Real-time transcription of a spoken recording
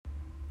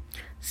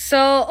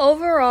So,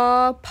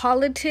 overall,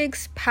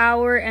 politics,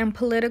 power, and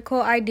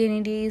political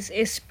identities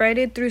is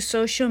spreaded through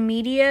social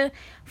media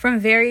from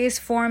various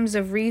forms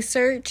of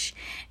research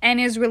and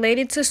is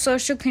related to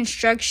social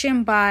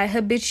construction by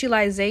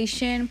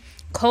habitualization,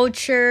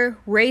 culture,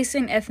 race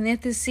and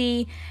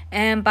ethnicity,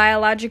 and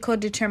biological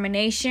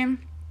determination.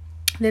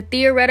 The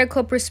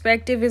theoretical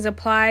perspective is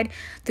applied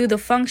through the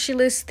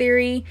functionalist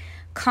theory,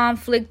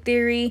 conflict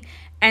theory,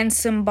 and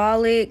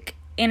symbolic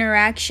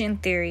interaction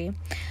theory.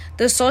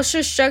 The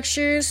social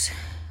structures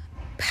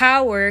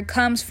power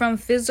comes from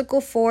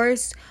physical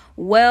force,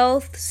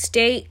 wealth,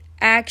 state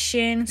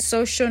action,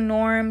 social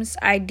norms,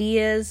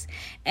 ideas,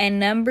 and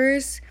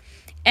numbers.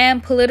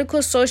 And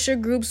political social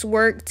groups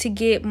work to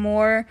get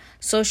more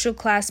social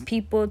class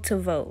people to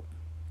vote.